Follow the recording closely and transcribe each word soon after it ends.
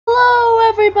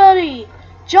everybody!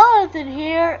 Jonathan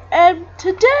here, and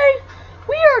today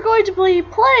we are going to be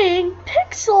playing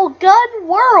Pixel Gun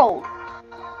World.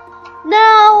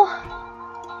 Now,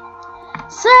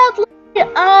 sadly,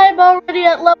 I'm already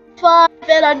at level 5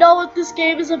 and I know what this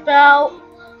game is about.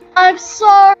 I'm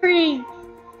sorry.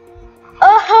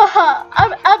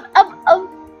 I'm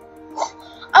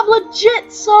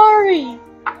legit sorry.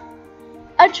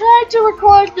 I tried to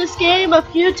record this game a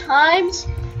few times,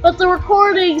 but the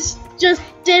recordings just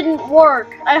didn't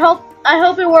work. I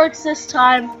hope it works this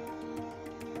time.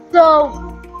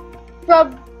 So,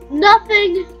 from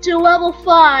nothing to level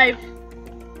 5,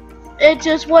 it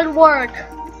just wouldn't work.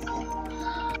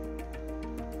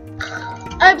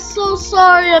 I'm so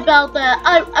sorry about that.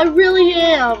 I really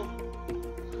am.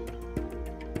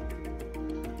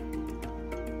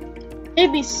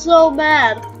 Made me so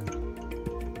mad.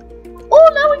 Oh,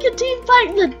 now we can team fight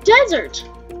in the desert.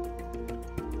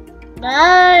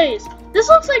 Nice. This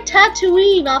looks like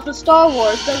Tatooine off of Star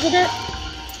Wars, doesn't it?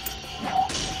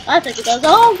 I think it does.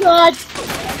 Oh god.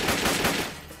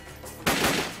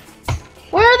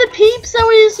 Where are the peeps that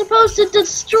we're supposed to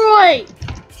destroy?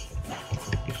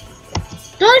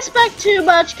 Don't expect too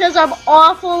much because I'm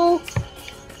awful.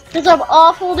 Because I'm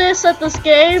awfulness at this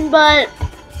game, but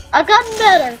I've gotten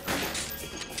better.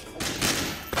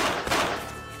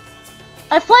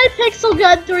 I played Pixel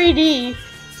Gun 3D.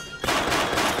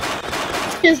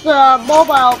 Is the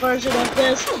mobile version of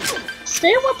this.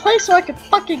 Stay in one place so I can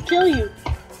fucking kill you.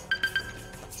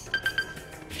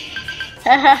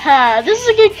 Hahaha, this is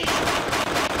a good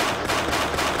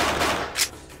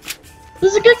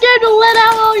game to let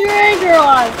out all your anger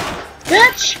on.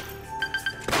 Bitch!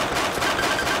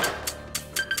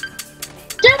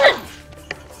 Damn it!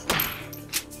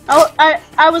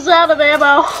 I was out of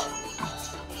ammo.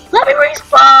 Let me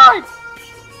respawn!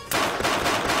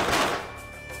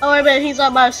 Oh wait a minute, he's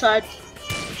on my side.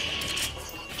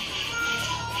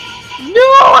 No,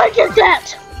 I get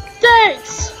that!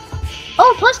 Thanks!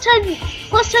 Oh, plus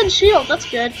 10 shield, that's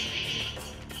good.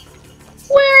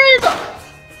 Where is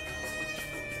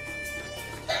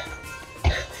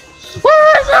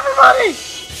everybody?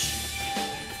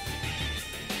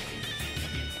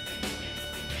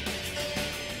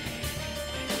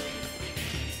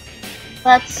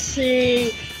 Let's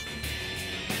see.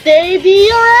 They be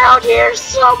around here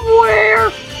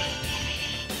somewhere.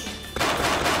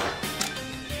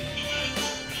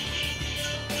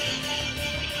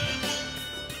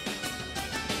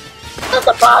 There's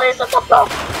the bodies at the block.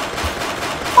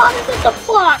 Bodies at the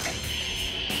block.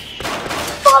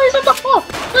 Bodies at the block.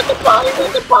 There's the bodies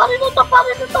at the bodies at the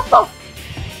bodies at the block.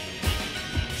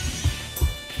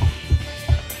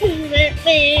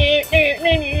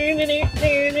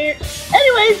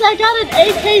 Anyways, I got an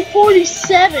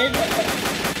AK-47.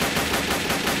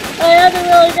 I haven't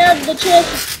really gotten the chance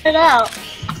to try it out.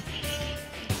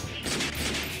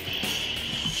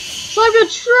 So I'm gonna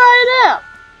try it out.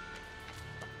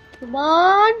 Come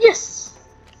on, yes!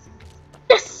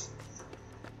 Yes!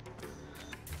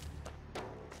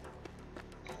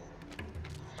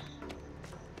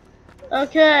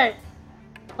 Okay.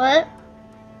 What?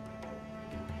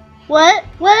 What?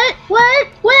 What? What?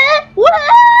 What? What?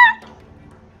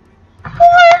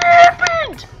 What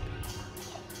happened?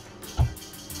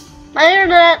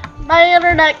 My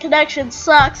internet connection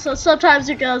sucks, so sometimes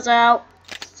it goes out.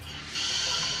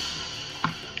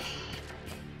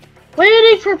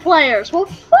 Waiting for players. Well,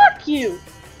 fuck you.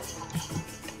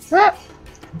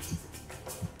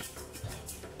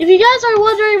 If you guys are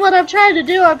wondering what I'm trying to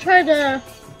do, I'm trying to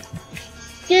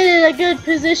get in a good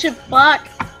position block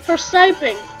for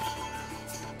sniping.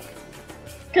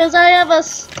 Because I have a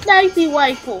sniping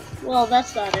rifle. Well,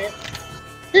 that's not it.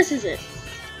 This is it.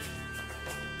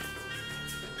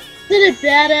 Isn't it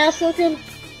badass looking?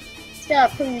 It's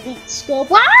got a pretty neat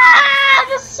scope. Ah!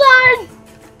 The sun!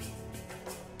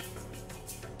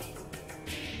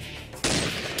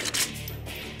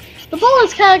 The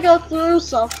bullets kind of go through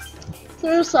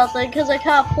something because I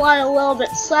kind of fly a little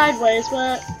bit sideways,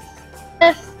 but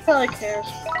who really cares?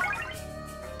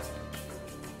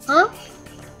 Huh?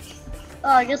 Oh,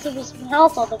 I guess there was some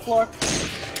health on the floor.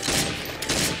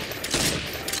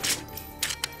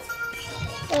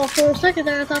 Oh, for a second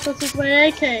there I thought this was my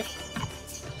AK.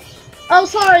 Oh,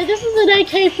 sorry, this is an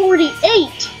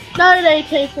AK-48, not an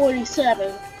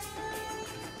AK-47.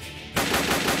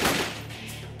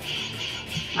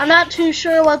 I'm not too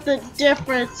sure what the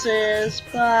difference is,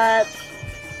 but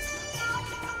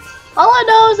all I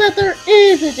know is that there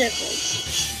is a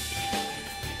difference.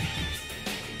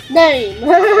 Name.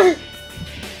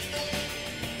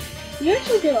 You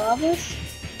actually get on this?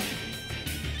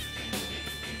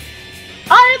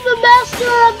 I am the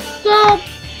master of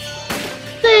the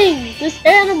this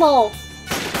animal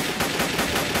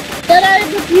that I'm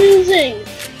abusing.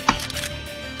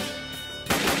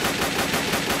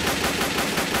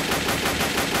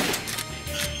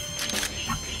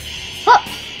 Huh.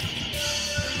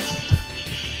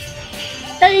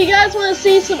 Hey, you guys want to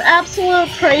see some absolute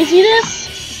craziness?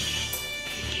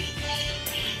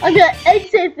 I'm gonna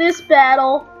exit this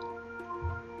battle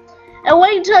and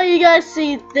wait until you guys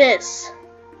see this.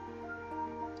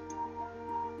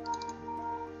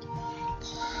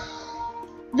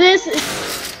 This is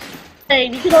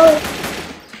insane. You can only...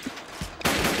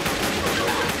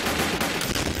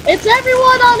 It's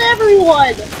everyone on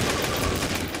everyone.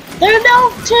 There are no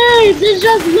teams. It's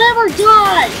just live or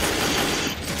die.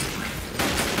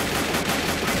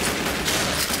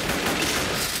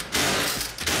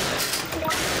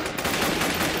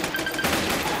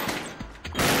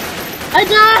 I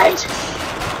died!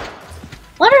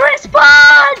 Let me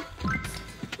respawn!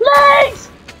 Please!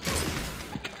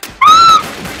 Ah!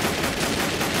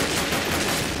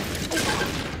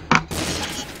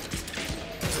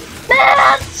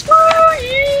 Man, screw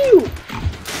you!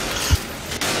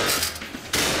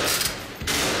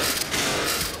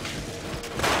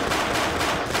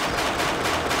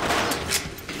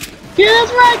 Yeah,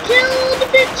 that's right, kill all the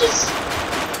bitches!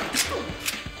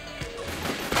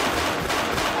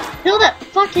 Kill that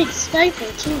fucking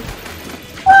sniper too.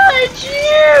 Why'd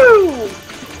you?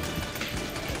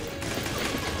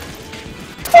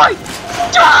 Fight!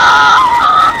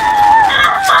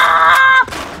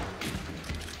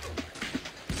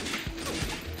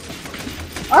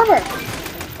 Armor.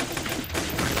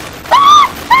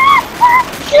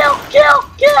 Kill! Kill!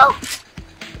 Kill!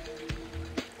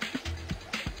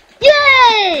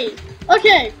 Yay!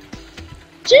 Okay.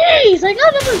 Jeez, I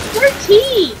got number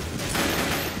 13.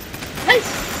 I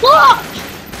suck!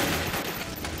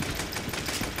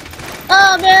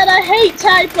 Oh man, I hate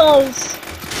typos.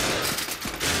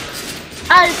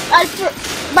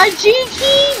 My G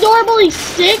key normally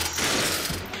sticks.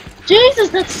 Jesus,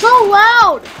 that's so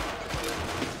loud.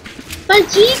 My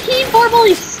G key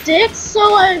normally sticks,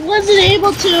 so I wasn't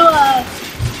able to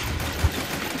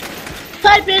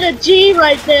type in a G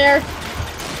right there.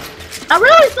 I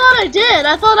really thought I did.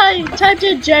 I thought I typed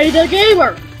in J the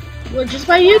Gamer, which is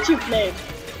my YouTube name.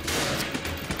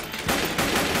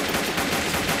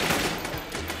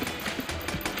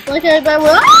 Like I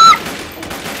will. Ah!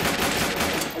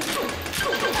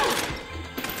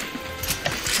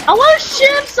 I want to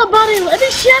shiv somebody. Let me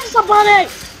shiv somebody.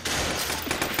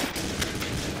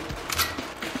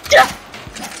 Yeah.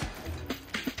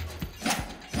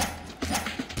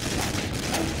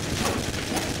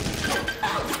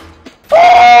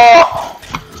 Oh!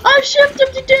 I shivved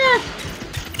him to death.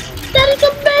 That is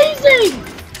amazing!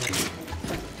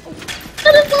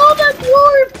 That is all that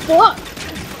glory! Fuck!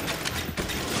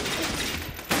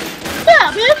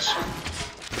 Yeah, bitch!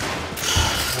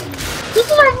 This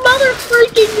is our mother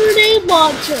freaking grenade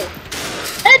launcher!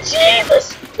 And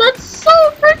Jesus! That's so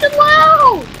freaking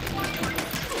loud!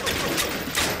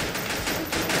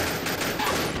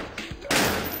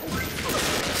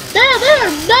 Man, they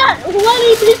are not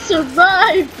letting me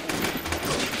survive!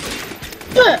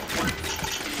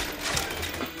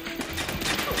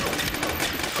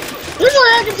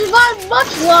 Usually I can survive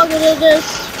much longer than this.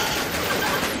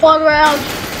 One round.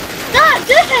 God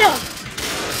damn!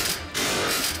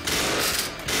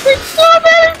 There's so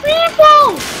many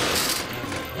people!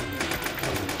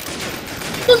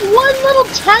 This one little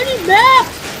tiny map!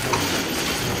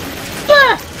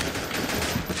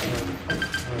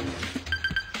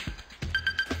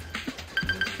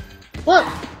 What?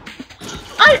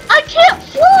 I can't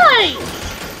fly!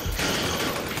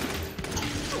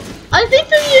 I think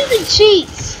they're using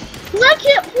cheats, because I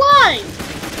can't fly!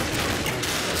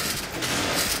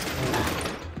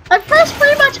 I pressed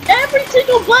pretty much every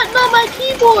single button on my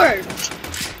keyboard!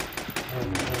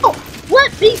 Oh,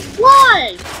 let me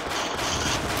fly!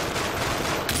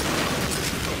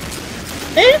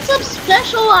 Maybe it's some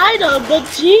special item, but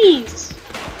jeez.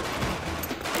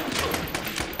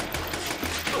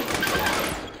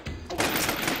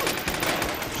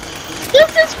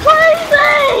 This is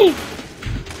crazy!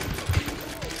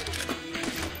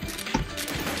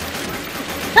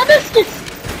 Hibiscus!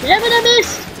 Damn it, I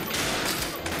missed!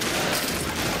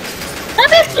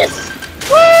 Hibiscus!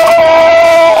 Woo!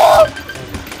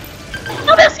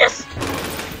 Hibiscus!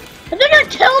 I think I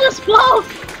killed us both!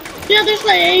 Yeah, there's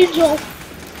my angel.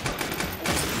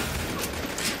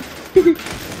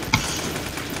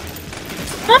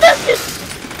 Hibiscus!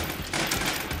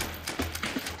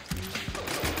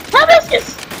 Hibiscus!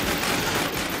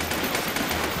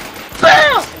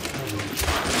 Bam!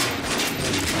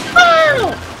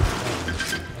 Bam!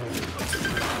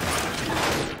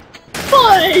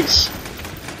 garbage!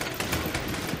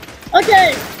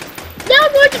 Okay, now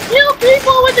I'm going to kill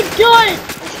people with a gun!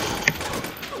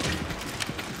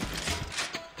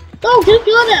 Oh, get a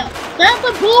gun out! That's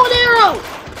a bow and arrow!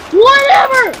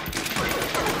 Whatever!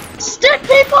 Stick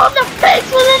people in the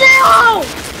face with an arrow!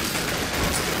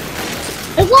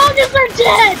 As long as they're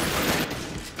dead!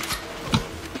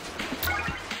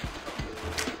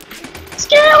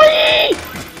 Scary!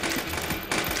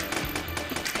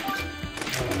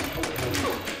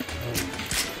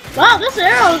 Wow, this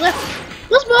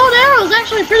bow and arrow is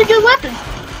actually a pretty good weapon.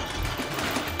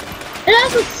 It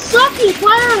has a sucky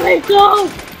fire rate though.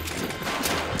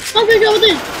 I'm gonna go with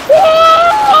this.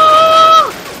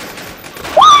 Whoa!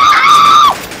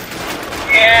 Whoa!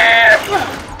 Yeah!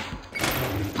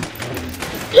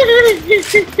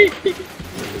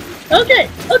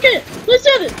 Okay, let's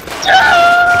do this.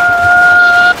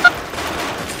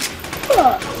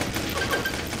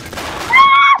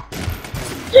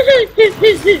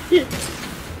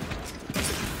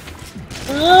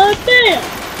 Bam!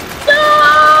 No!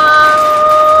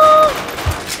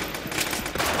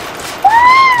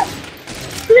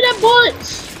 Give me that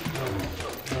bullets!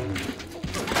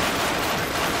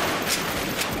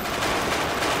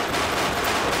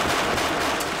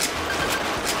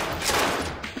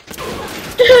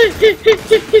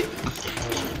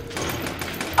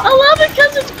 I love it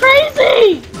because it's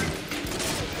crazy!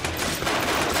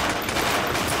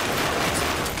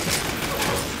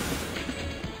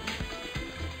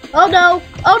 Oh no!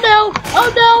 Oh no! Oh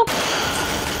no!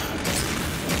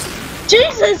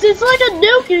 Jesus, it's like a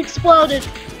nuke exploded!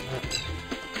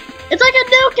 It's like a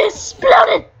nuke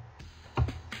exploded!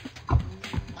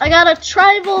 I got a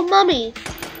tribal mummy.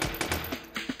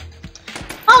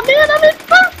 Oh man, I'm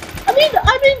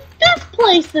in 5th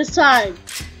place this time!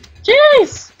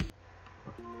 Jeez!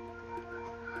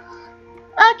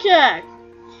 Okay.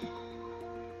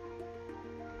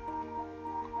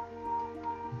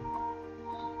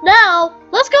 Now,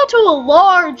 let's go to a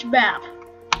large map.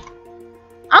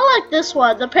 I like this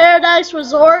one, the Paradise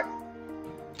Resort.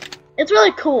 It's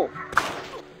really cool.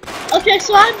 Okay,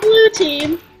 so I'm blue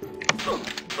team.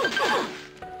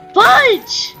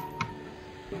 Fudge!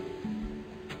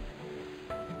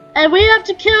 And we have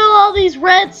to kill all these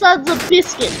red sons of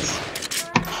biscuits.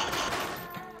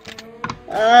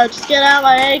 Just get out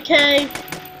my AK.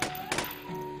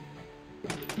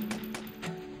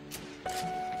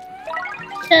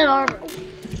 10 armor.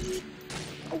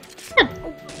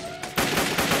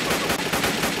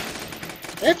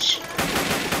 Bitch.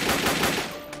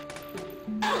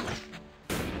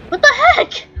 What the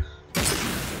heck?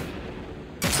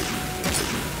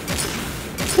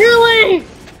 Really?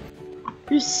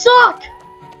 You suck!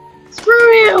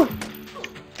 Screw you!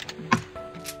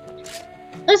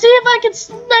 Let's see if I can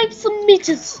snipe some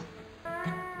bitches.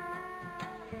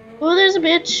 Oh, there's a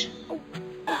bitch.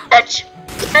 Bitch!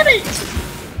 Damn it!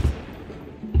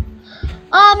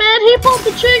 Oh man, he pulled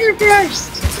the trigger first!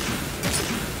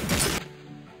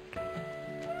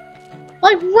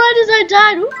 Like right as I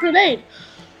died, ooh, grenade!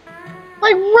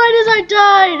 Like right as I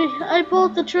died, I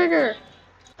pulled the trigger.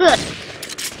 But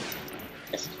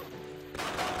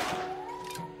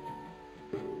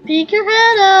peek your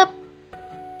head up.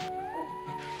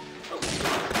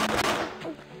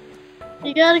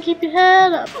 You gotta keep your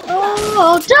head up.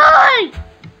 Oh, die!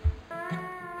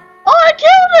 Oh, I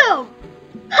killed him!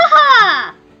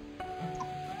 Haha!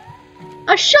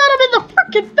 I shot him in the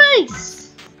frickin' face!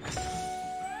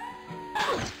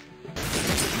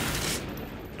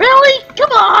 Really?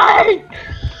 Come on!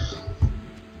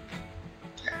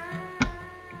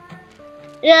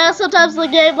 Yeah, sometimes the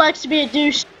game likes to be a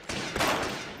douche.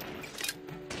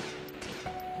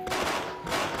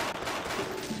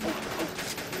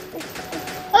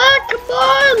 Ah, come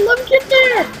on! Let me get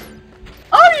there!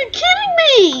 Oh, are you kidding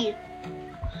me?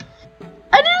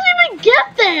 I didn't even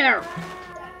get there!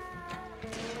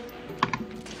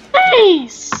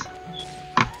 Face!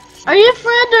 Are you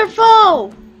friend or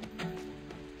foe?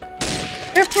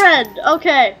 Your friend,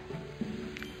 okay.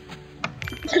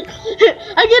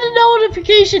 I get a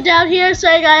notification down here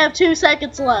saying I have 2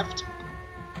 seconds left.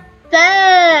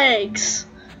 Thanks!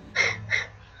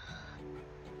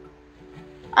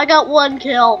 I got 1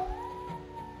 kill.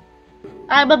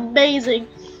 I'm amazing.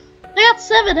 I got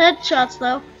 7 headshots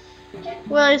though.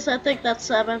 Well, at least I think that's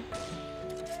 7.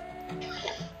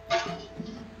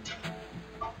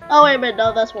 Oh wait a minute,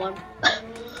 no, that's 1.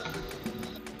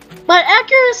 My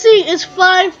accuracy is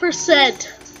 5%.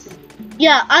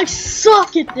 Yeah, I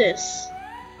suck at this.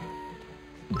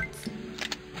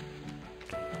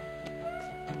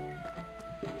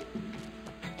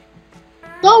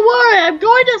 Don't worry, I'm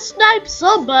going to snipe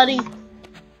somebody.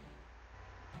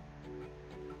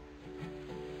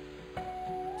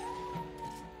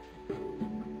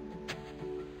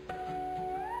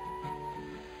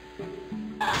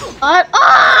 What?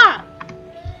 Ah!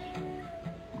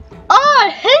 Oh, I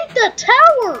hate that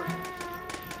tower!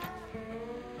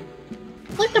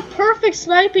 It's like the perfect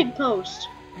sniping post.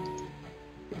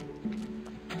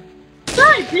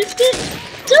 Die, biscuit!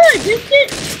 Die, biscuit!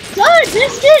 Die,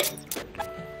 biscuit!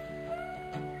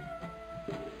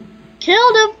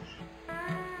 Killed him!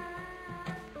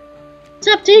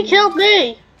 Except he killed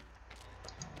me!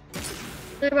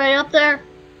 Anybody up there?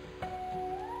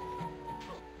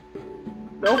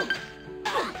 Nope.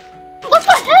 What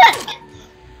the heck?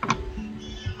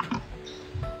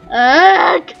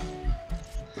 Egg!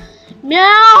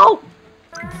 Meow!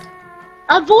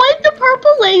 Avoid the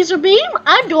purple laser beam.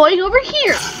 I'm going over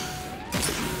here.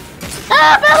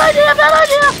 Ah, bad idea, bad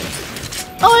idea!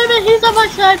 Oh, wait a minute, he's on my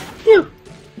side. Phew.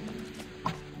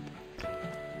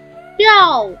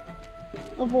 Meow!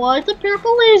 Avoid the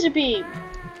purple laser beam.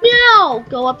 Meow!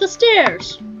 Go up the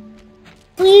stairs.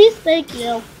 Please, thank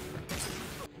you.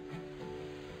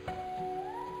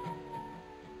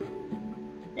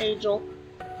 Angel.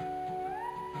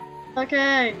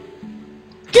 Okay.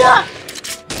 Gah!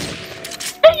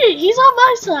 Hey, he's on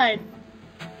my side.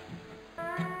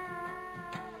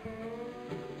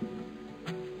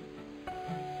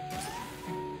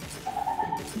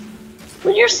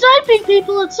 When you're sniping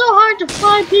people, it's so hard to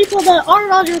find people that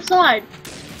aren't on your side.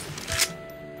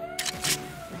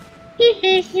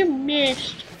 Hehe, you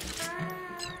missed.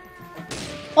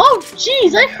 Oh,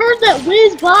 jeez, I heard that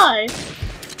whiz by.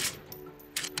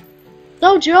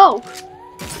 No joke.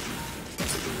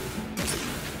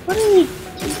 What are we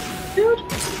doing, dude?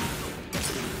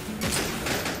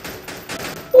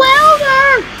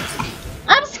 Louder!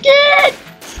 I'm scared!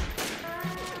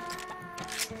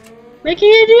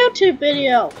 Making a YouTube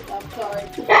video. I'm sorry.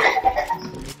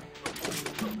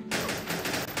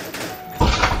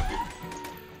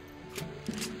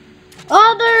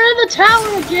 Oh, they're in the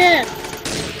tower again.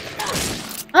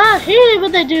 Ah, I hate it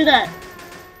when they do that.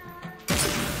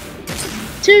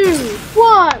 2,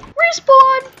 1,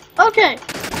 respawn! Okay,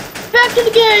 back in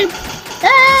the game.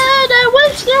 And I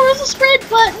wish there was a sprint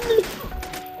button.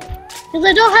 Because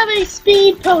I don't have any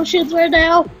speed potions right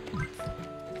now.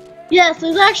 Yes,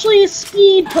 there's actually a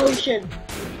speed potion.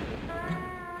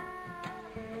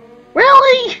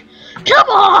 Really? Come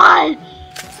on!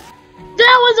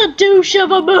 That was a douche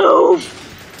of a move!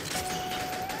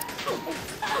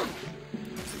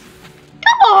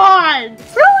 Come on!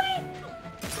 Really?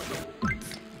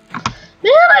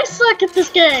 Man, I suck at this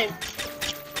game.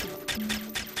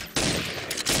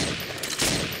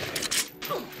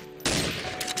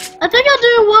 I think I'll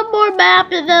do one more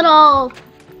map and then I'll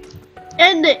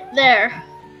end it there.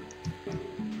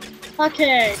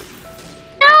 Okay.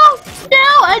 No! No!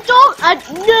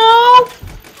 No!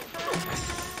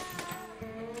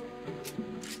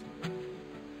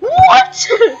 What?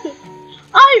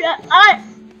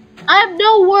 I have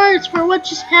no words for what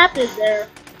just happened there.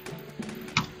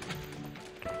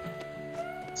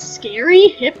 Scary?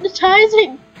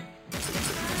 Hypnotizing?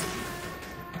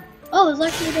 Oh, there's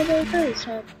actually nobody there this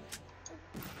time.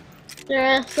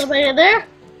 There's somebody in there?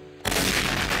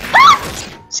 Ah!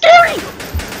 Scary!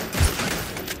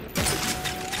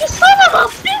 You son of a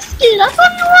biscuit! I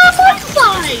thought you were on my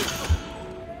side!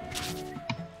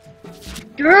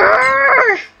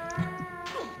 Grrr!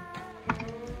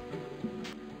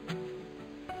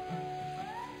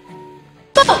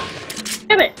 Oh!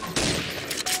 Damn it!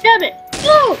 Damn it!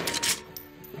 No!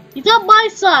 He's on my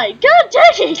side! God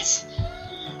dang it!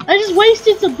 I just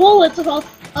wasted some bullets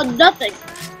on nothing.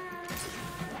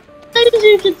 As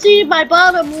you can see in my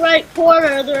bottom right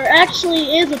corner, there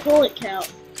actually is a bullet count.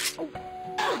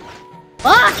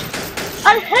 Fuck!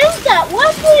 I hate that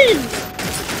weapon!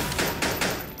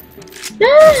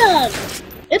 Man!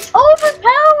 It's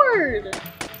overpowered!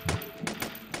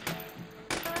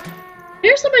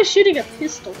 Here's somebody shooting a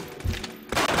pistol.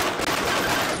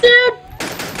 Dude!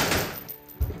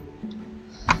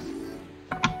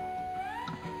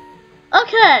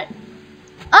 Okay.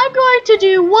 I'm going to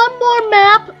do one more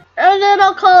map and then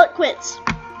I'll call it quits.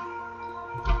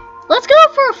 Let's go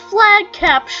for a flag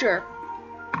capture.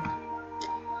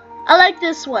 I like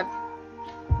this one.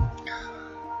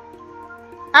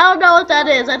 I don't know what that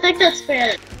is. I think that's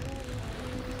Spanish.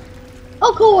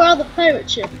 Oh cool, we're on the pirate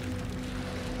ship.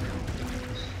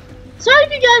 Sorry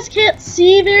if you guys can't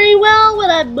see very well when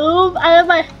I move. I have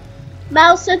my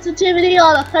mouse sensitivity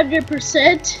on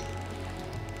 100%.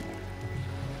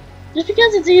 Just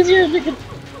because it's easier to...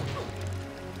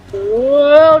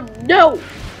 Oh no!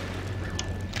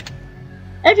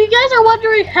 If you guys are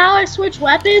wondering how I switch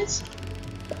weapons,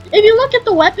 if you look at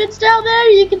the weapons down there,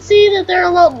 you can see that there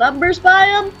are little numbers by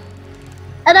them.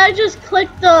 And I just click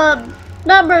the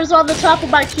numbers on the top of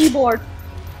my keyboard.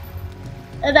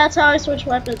 And that's how I switch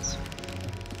weapons.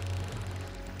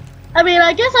 I mean,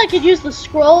 I guess I could use the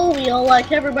scroll wheel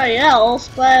like everybody else,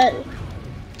 but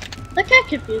that got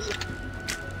confusing.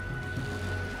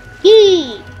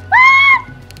 Yee! Ah!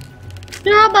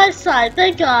 You're on my side,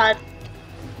 thank God.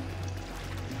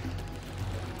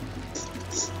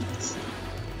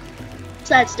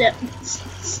 Sidestep.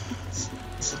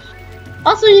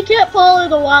 Also, you can't fall in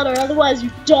the water, otherwise you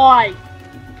die.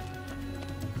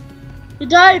 You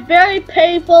die a very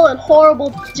painful and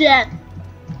horrible death.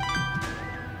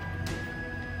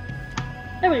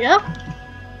 There we go.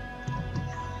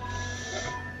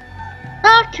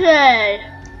 Okay.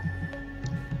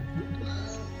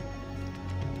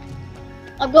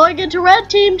 I'm going into red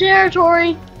team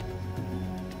territory.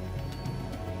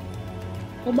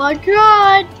 Oh my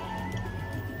God.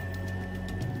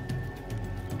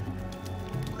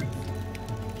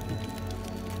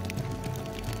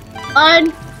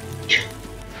 I'm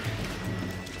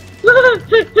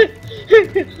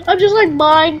just like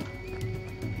mine.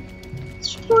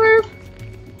 Swerve.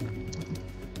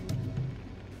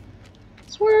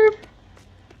 Swerve.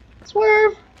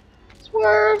 Swerve.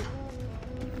 Swerve.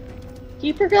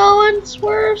 Keep her going.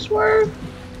 Swerve, swerve.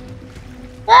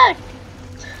 Back.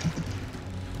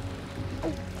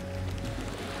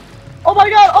 Oh my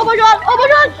God, oh my God, oh my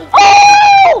God.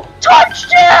 Oh!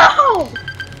 Touchdown!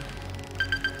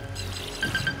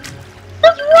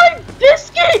 That's right,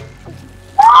 Biscuit!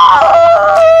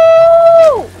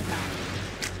 Oh!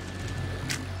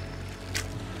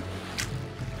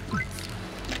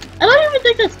 I don't even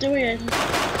think that's doing anything.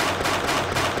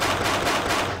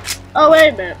 Oh, wait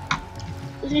a minute.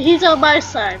 He's on my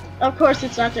side. Of course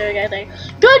it's not doing anything.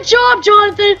 Good job,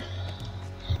 Jonathan!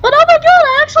 But oh my God,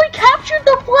 I actually captured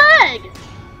the flag!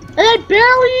 And I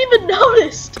barely even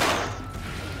noticed.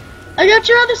 I got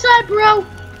your other side, bro.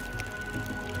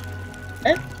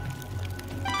 Eh?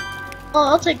 Oh,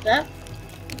 I'll take that.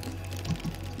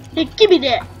 Hey, give me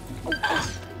that.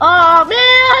 Oh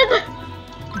man!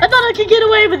 I thought I could get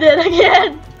away with it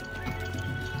again.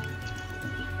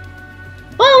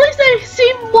 Well, at least they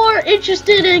seem more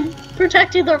interested in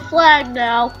protecting their flag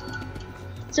now,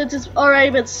 since it's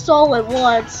already been stolen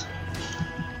once.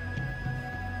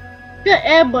 I'm gonna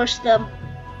ambush them.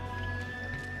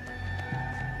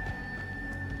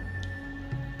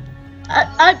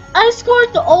 I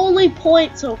scored the only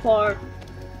point so far.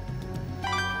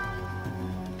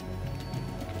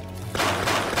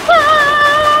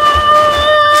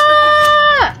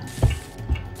 Ah!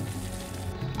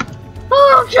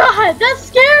 Oh God, that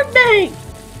scared me!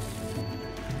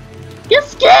 You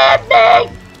scared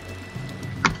me!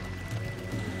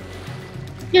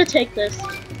 I'm gonna take this.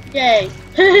 Yay.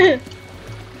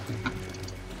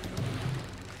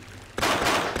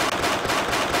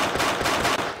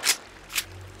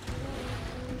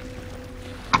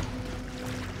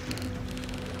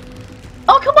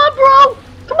 Oh, come on, bro!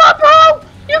 Come on, bro!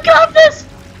 You got this!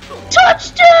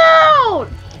 Touchdown!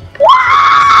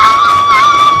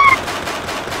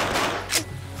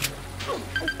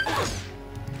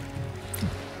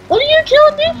 What are you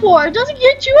killing me for? It doesn't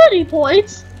get you any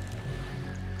points.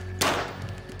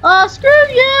 Screw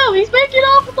you! He's making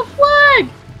off with the flag!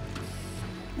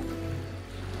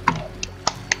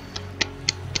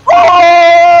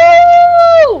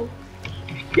 Oh!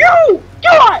 You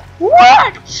got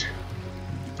wrecked!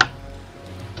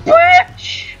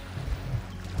 Bitch!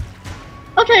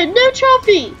 Okay, new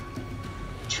trophy.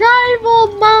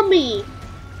 Tribal mummy.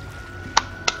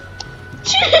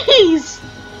 Jeez!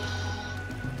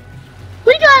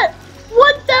 We got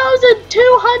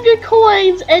 1,200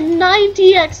 coins and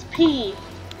 90 XP.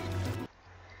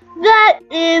 That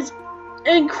is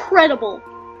incredible.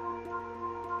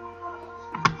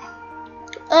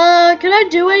 Can I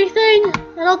do anything?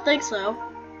 I don't think so.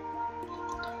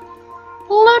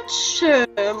 Let's see.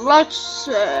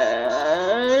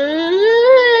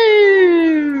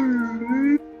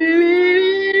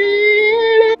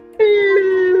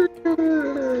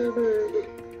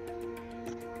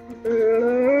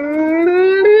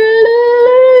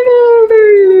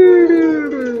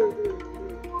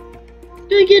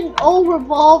 Gonna get an old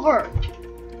revolver.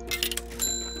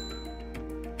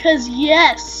 'Cause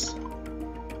yes.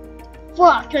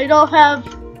 Fuck, I don't have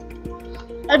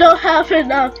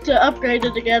enough to upgrade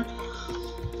it again.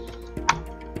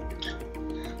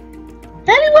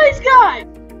 Anyways, guys,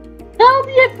 that'll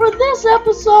be it for this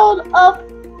episode of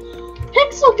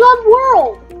Pixel Gun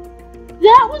World.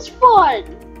 That was fun.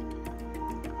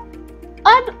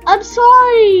 I'm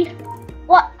sorry.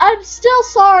 Well, I'm still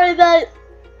sorry that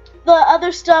the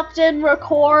other stuff didn't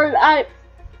record. I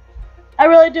I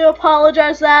really do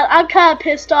apologize for that. I'm kind of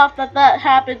pissed off that that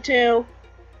happened too.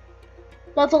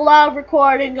 That's a lot of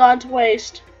recording gone to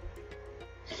waste.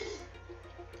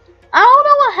 I don't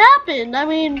know what happened. I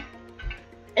mean,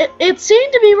 it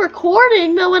seemed to be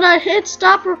recording, but when I hit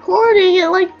stop recording, it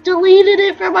like deleted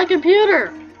it from my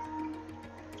computer.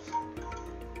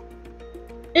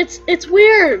 It's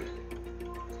weird.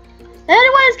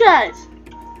 Anyways, guys,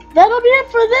 that'll be it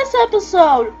for this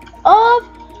episode of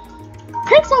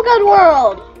Pixel Gun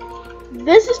World.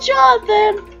 This is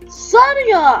Jonathan,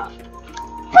 signing off.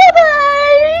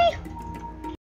 Bye-bye!